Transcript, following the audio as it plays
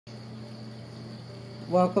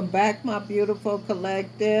Welcome back, my beautiful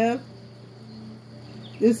collective.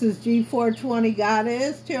 This is G420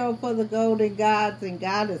 Goddess, Tarot for the Golden Gods and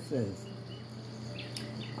Goddesses.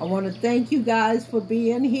 I want to thank you guys for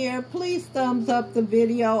being here. Please thumbs up the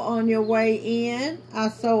video on your way in. I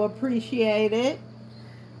so appreciate it.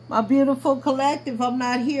 My beautiful collective, I'm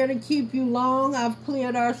not here to keep you long. I've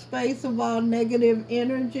cleared our space of all negative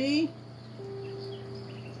energy.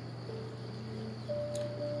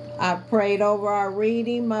 I prayed over our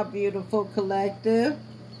reading, my beautiful collective.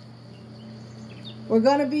 We're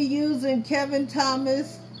going to be using Kevin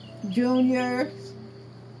Thomas Jr.'s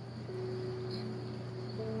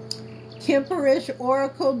Temperish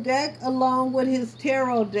Oracle deck along with his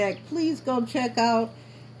tarot deck. Please go check out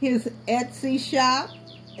his Etsy shop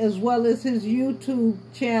as well as his YouTube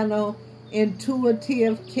channel,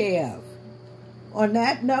 Intuitive Kev. On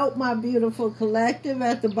that note, my beautiful collective,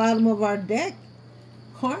 at the bottom of our deck,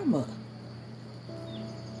 karma.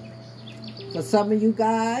 For some of you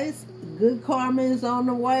guys, good karma is on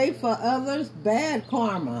the way. For others, bad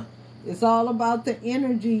karma. It's all about the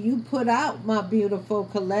energy you put out, my beautiful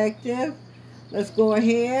collective. Let's go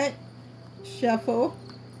ahead, shuffle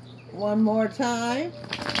one more time.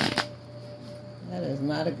 That is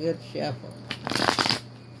not a good shuffle.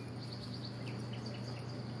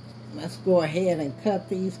 Let's go ahead and cut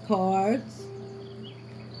these cards.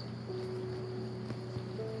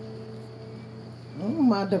 Oh,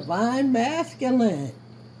 my divine masculine.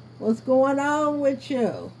 What's going on with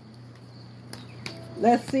you?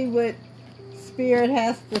 Let's see what Spirit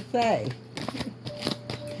has to say.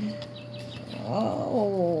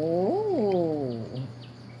 Oh.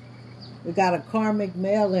 We got a karmic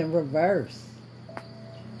male in reverse.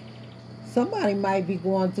 Somebody might be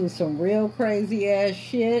going through some real crazy ass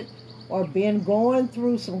shit or been going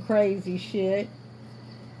through some crazy shit.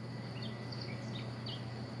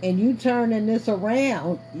 And you turning this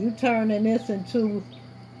around, you turning this into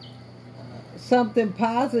something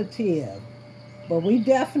positive. But we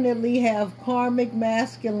definitely have karmic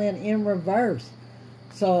masculine in reverse.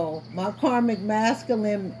 So my karmic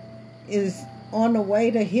masculine is on the way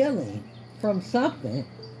to healing from something.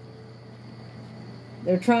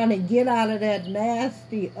 They're trying to get out of that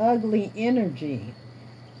nasty, ugly energy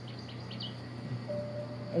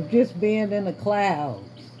of just being in the clouds,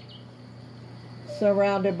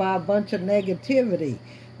 surrounded by a bunch of negativity.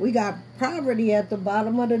 We got poverty at the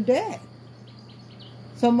bottom of the deck.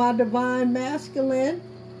 So my divine masculine,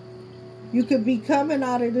 you could be coming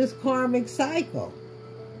out of this karmic cycle,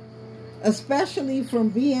 especially from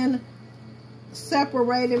being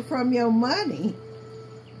separated from your money.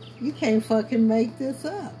 You can't fucking make this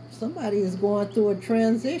up. Somebody is going through a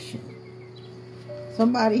transition.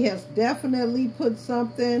 Somebody has definitely put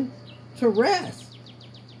something to rest.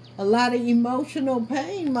 A lot of emotional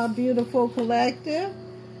pain, my beautiful collective.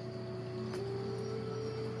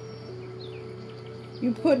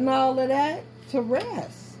 You're putting all of that to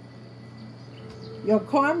rest. Your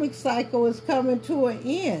karmic cycle is coming to an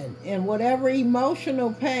end. And whatever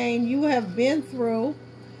emotional pain you have been through,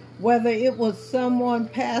 whether it was someone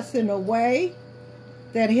passing away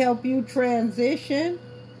that helped you transition,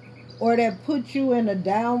 or that put you in a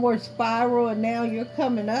downward spiral and now you're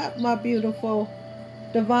coming up, my beautiful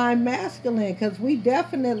divine masculine, because we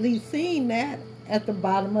definitely seen that at the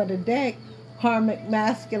bottom of the deck. Karmic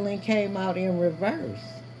masculine came out in reverse.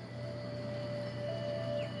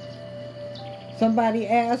 Somebody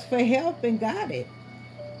asked for help and got it.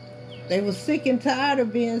 They were sick and tired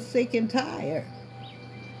of being sick and tired.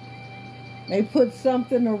 They put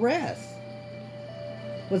something to rest.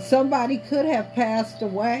 But somebody could have passed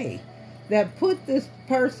away that put this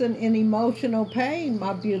person in emotional pain,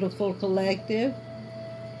 my beautiful collective.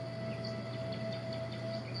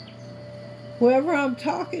 Whoever I'm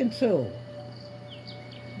talking to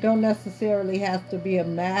don't necessarily have to be a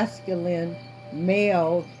masculine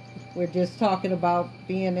male. We're just talking about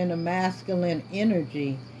being in a masculine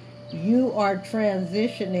energy. You are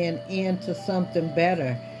transitioning into something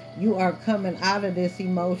better. You are coming out of this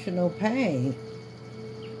emotional pain.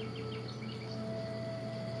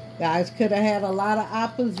 Guys could have had a lot of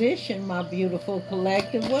opposition, my beautiful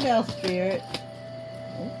collective. What else, Spirit?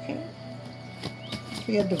 Okay.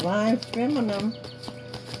 See a divine feminine.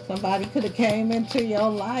 Somebody could have came into your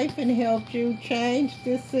life and helped you change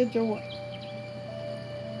this situation.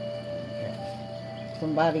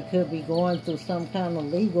 Somebody could be going through some kind of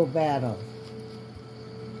legal battle.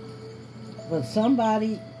 But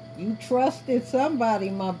somebody, you trusted somebody,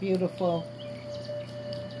 my beautiful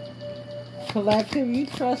collective. You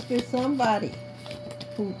trusted somebody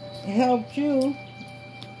who helped you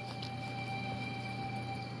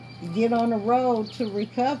get on the road to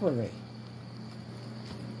recovery.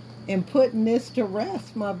 and putting this to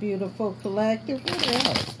rest, my beautiful collective. What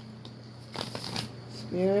else?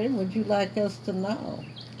 Spirit, would you like us to know?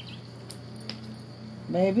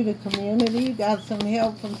 Maybe the community, you got some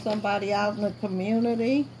help from somebody out in the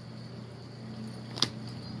community.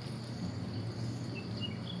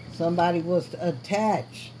 Somebody was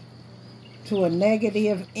attached to a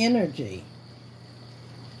negative energy.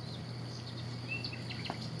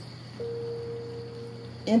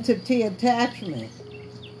 Entity attachment.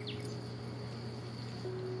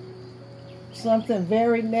 Something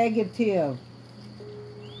very negative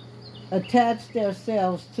attached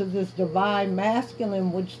themselves to this divine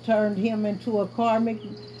masculine, which turned him into a karmic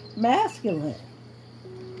masculine.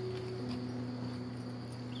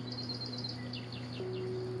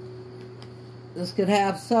 This could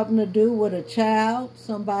have something to do with a child,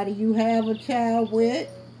 somebody you have a child with.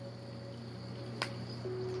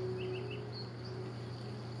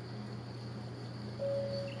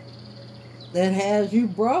 That has you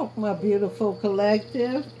broke, my beautiful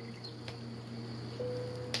collective.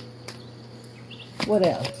 What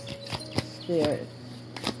else? Spirit.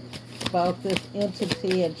 About this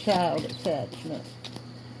entity and child attachment.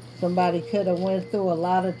 Somebody could have went through a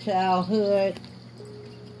lot of childhood.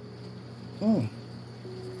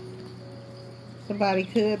 Somebody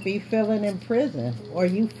could be feeling in prison, or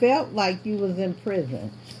you felt like you was in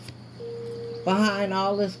prison behind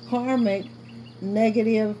all this karmic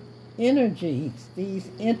negative energies, these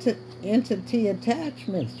entity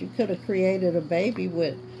attachments. You could have created a baby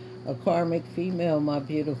with a karmic female, my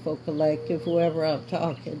beautiful collective, whoever I'm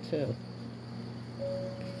talking to.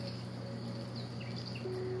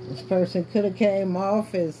 This person could have came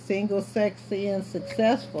off as single, sexy, and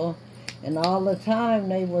successful, and all the time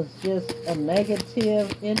they was just a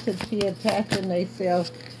negative entity attaching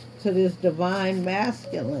themselves to this divine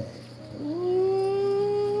masculine. Ooh.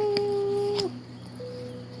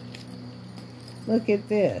 Look at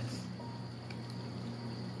this.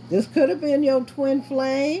 This could have been your twin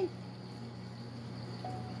flame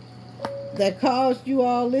that caused you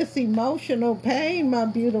all this emotional pain, my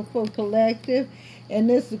beautiful collective. And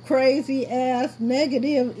this crazy ass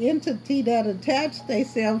negative entity that attached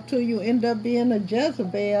themselves to you end up being a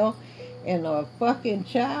Jezebel, and a fucking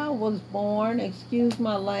child was born, excuse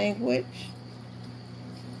my language.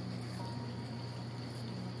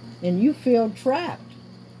 And you feel trapped.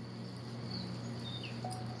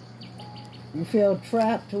 You feel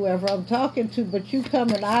trapped, whoever I'm talking to, but you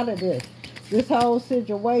coming out of this. This whole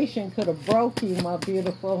situation could have broke you, my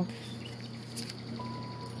beautiful.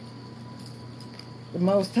 The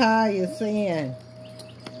Most High is saying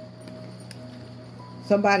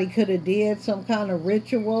somebody could have did some kind of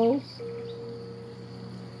rituals.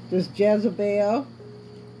 This Jezebel.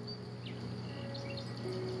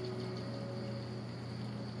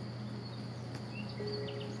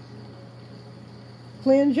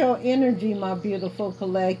 Cleanse your energy, my beautiful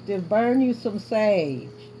collective. Burn you some sage.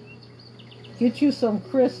 Get you some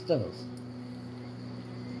crystals.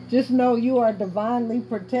 Just know you are divinely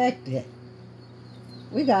protected.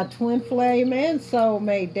 We got twin flame and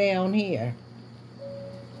soulmate down here.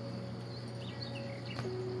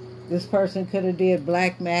 This person could have did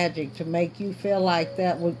black magic to make you feel like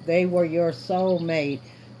they were your soulmate,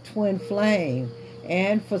 twin flame.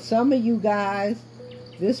 And for some of you guys,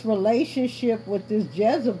 this relationship with this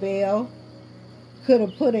Jezebel could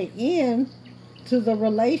have put an end to the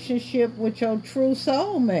relationship with your true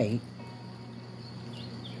soulmate.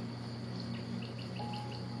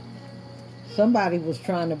 Somebody was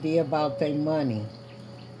trying to be about their money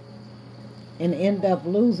and end up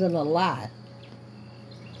losing a lot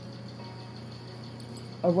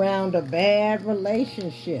around a bad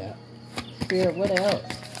relationship. Spirit, what else?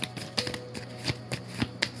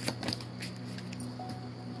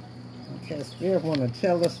 Okay, Spirit want to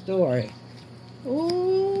tell a story.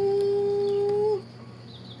 Ooh.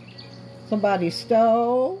 Somebody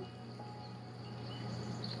stole.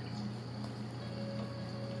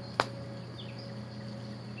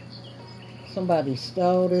 Somebody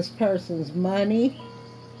stole this person's money.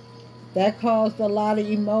 That caused a lot of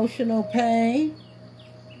emotional pain.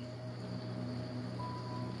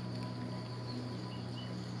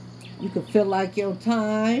 You could feel like your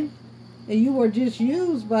time, and you were just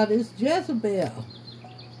used by this Jezebel.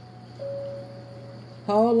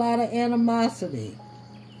 Whole lot of animosity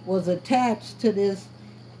was attached to this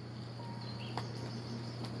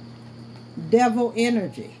devil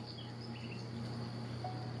energy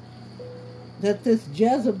that this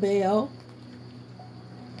Jezebel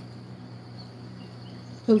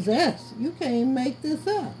possessed. You can't make this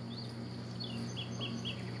up.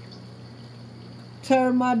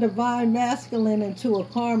 Turn my divine masculine into a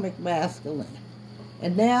karmic masculine.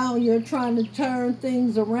 And now you're trying to turn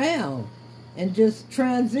things around and just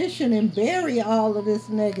transition and bury all of this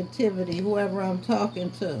negativity, whoever I'm talking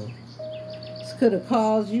to. This could have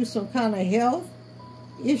caused you some kind of health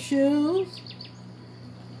issues.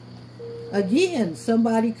 Again,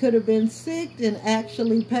 somebody could have been sick and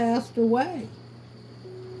actually passed away.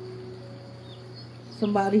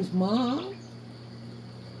 Somebody's mom.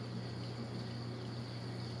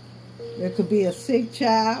 There could be a sick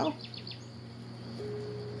child.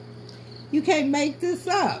 You can't make this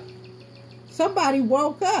up. Somebody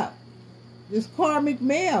woke up. This karmic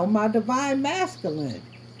male, my divine masculine.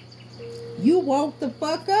 You woke the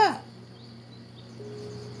fuck up.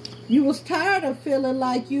 You was tired of feeling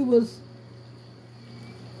like you was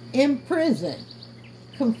in prison,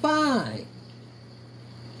 confined,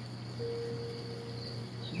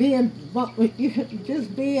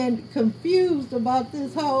 just being confused about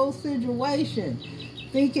this whole situation,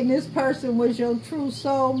 thinking this person was your true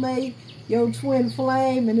soulmate, your twin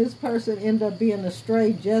flame, and this person ended up being a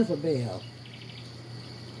straight Jezebel.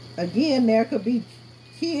 Again, there could be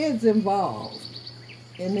kids involved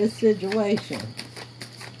in this situation.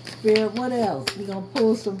 Spirit, what else? We're going to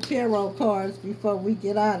pull some tarot cards before we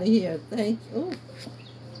get out of here. Thank you.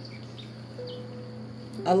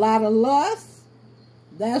 A lot of lust.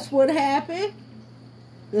 That's what happened.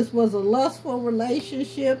 This was a lustful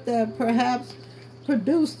relationship that perhaps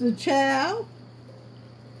produced a child.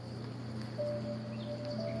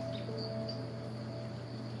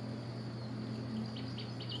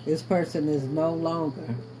 This person is no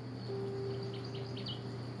longer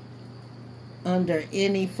under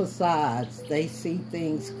any facades. They see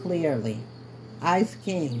things clearly. Ice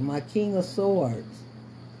King, my King of Swords.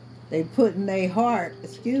 They put in their heart,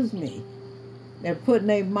 they're putting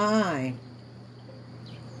their mind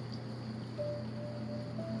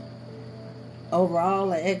over all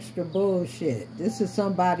the extra bullshit. This is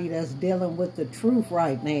somebody that's dealing with the truth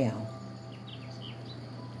right now.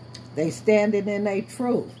 They standing in their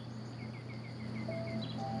truth.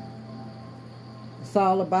 It's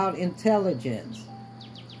all about intelligence.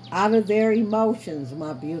 Out of their emotions,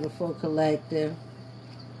 my beautiful collective.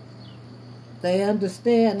 They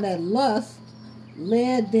understand that lust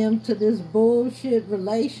led them to this bullshit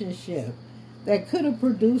relationship that could have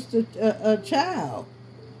produced a child.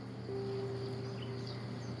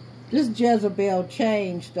 This Jezebel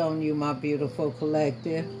changed on you, my beautiful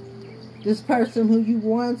collective. This person who you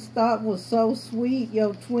once thought was so sweet,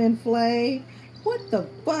 your twin flame, what the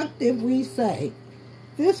fuck did we say?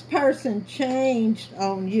 This person changed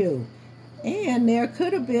on you. And there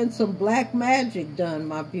could have been some black magic done,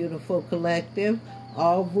 my beautiful collective.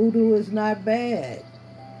 All voodoo is not bad.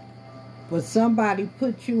 But somebody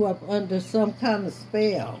put you up under some kind of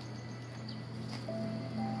spell.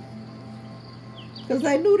 Because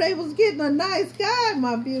they knew they was getting a nice guy,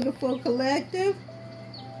 my beautiful collective.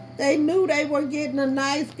 They knew they were getting a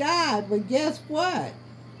nice guy. But guess what?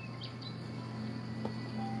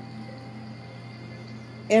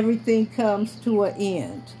 Everything comes to an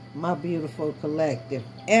end, my beautiful collective.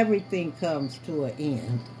 Everything comes to an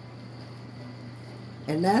end.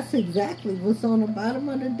 And that's exactly what's on the bottom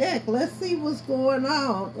of the deck. Let's see what's going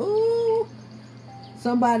on. Ooh.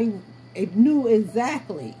 Somebody knew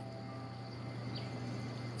exactly.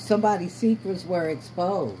 Somebody's secrets were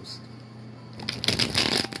exposed.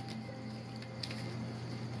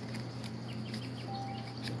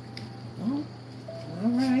 Oh, all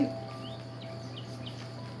right.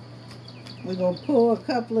 We're going to pull a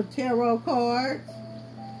couple of tarot cards.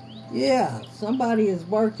 Yeah, somebody is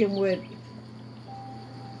working with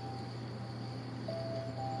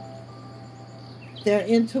their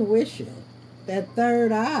intuition, that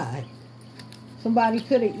third eye. Somebody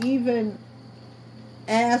could have even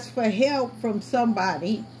asked for help from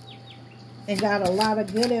somebody and got a lot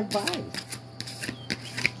of good advice.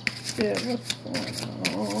 Spirit, what's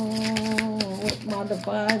going on with my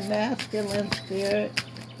divine masculine spirit?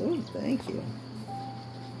 Ooh, thank you.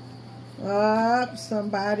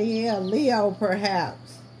 Somebody, a Leo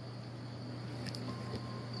perhaps.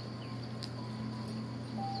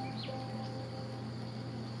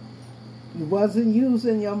 You wasn't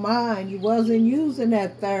using your mind. You wasn't using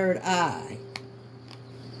that third eye.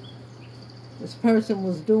 This person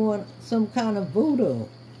was doing some kind of voodoo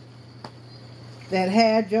that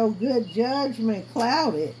had your good judgment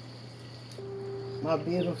clouded, my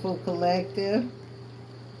beautiful collective.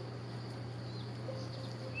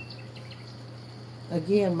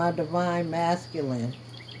 Again, my divine masculine,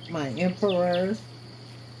 my emperors.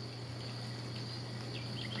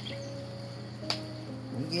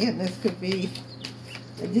 Again, this could be,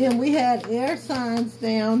 again, we had air signs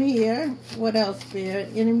down here. What else,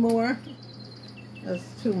 Spirit? Any more? That's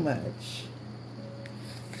too much.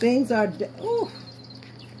 Things are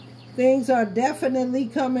definitely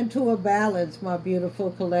coming to a balance, my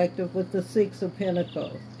beautiful collective, with the Six of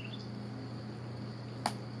Pentacles.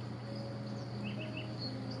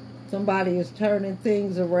 Somebody is turning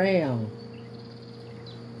things around.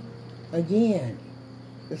 Again,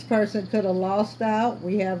 this person could have lost out.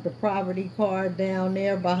 We have the Poverty card down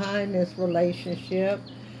there behind this relationship.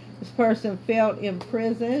 This person felt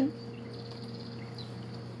imprisoned.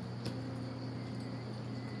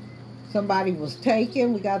 Somebody was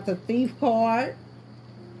taken. We got the Thief card.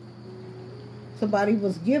 Somebody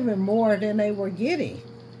was given more than they were getting.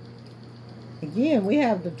 Again, we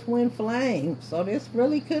have the Twin Flame. So this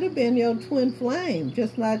really could have been your twin flame,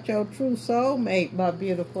 just not your true soulmate, my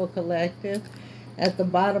beautiful collective, at the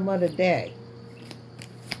bottom of the deck.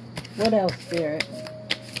 What else, Spirit?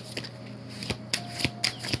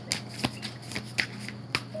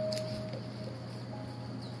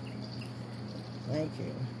 Thank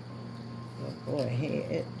you. We'll go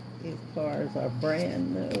ahead. These cards are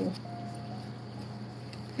brand new.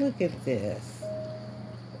 Look at this.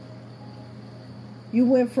 You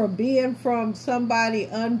went from being from somebody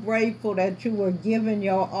ungrateful that you were giving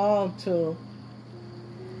your all to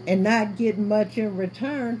and not getting much in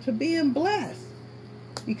return to being blessed.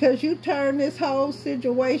 Because you turned this whole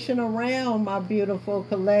situation around, my beautiful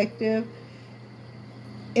collective.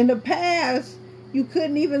 In the past, you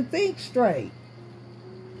couldn't even think straight.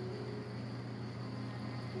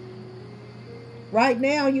 Right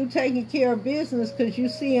now, you're taking care of business because you're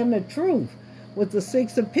seeing the truth. With the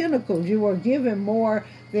Six of Pentacles, you were giving more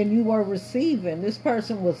than you were receiving. This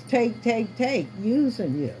person was take,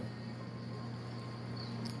 using you.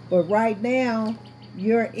 But right now,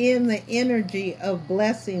 you're in the energy of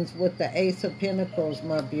blessings with the Ace of Pentacles,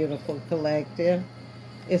 my beautiful collective.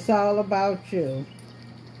 It's all about you.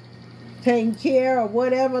 Taking care of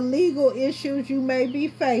whatever legal issues you may be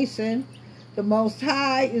facing. The Most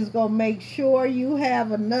High is going to make sure you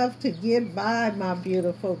have enough to get by, my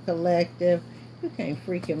beautiful collective. You can't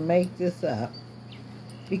freaking make this up.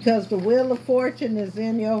 Because the Wheel of Fortune is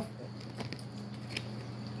in your...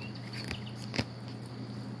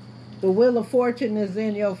 The Wheel of Fortune is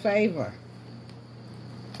in your favor.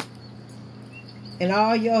 And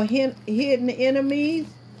all your hidden enemies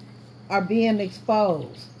are being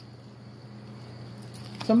exposed.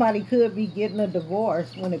 Somebody could be getting a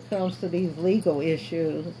divorce when it comes to these legal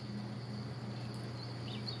issues.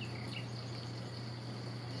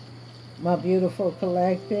 My beautiful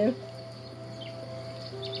collective.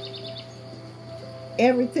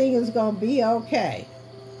 Everything is going to be okay.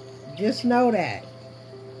 Just know that.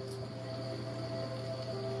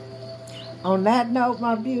 On that note,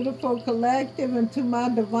 my beautiful collective, and to my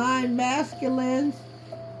divine masculines,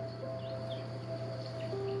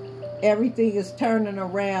 everything is turning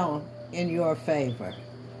around in your favor.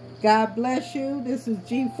 God bless you. This is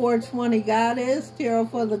G420 Goddess, Tarot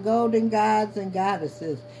for the Golden Gods and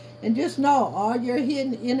Goddesses. And just know, all your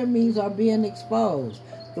hidden enemies are being exposed.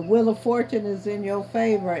 The Wheel of Fortune is in your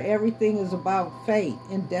favor. Everything is about fate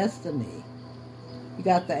and destiny. You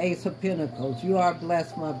got the Ace of Pentacles. You are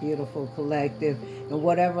blessed, my beautiful collective. And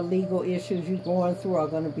whatever legal issues you're going through are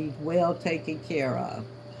going to be well taken care of.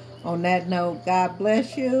 On that note, God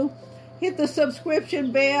bless you. Hit the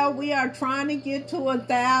subscription bell. We are trying to get to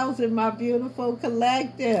 1,000, my beautiful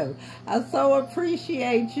collective. I so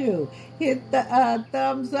appreciate you. Hit the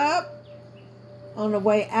thumbs up on the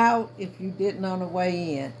way out if you didn't on the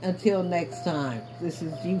way in. Until next time, this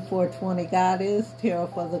is G420 Goddess,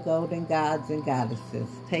 Tarot for the Golden Gods and Goddesses.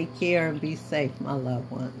 Take care and be safe, my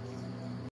loved ones.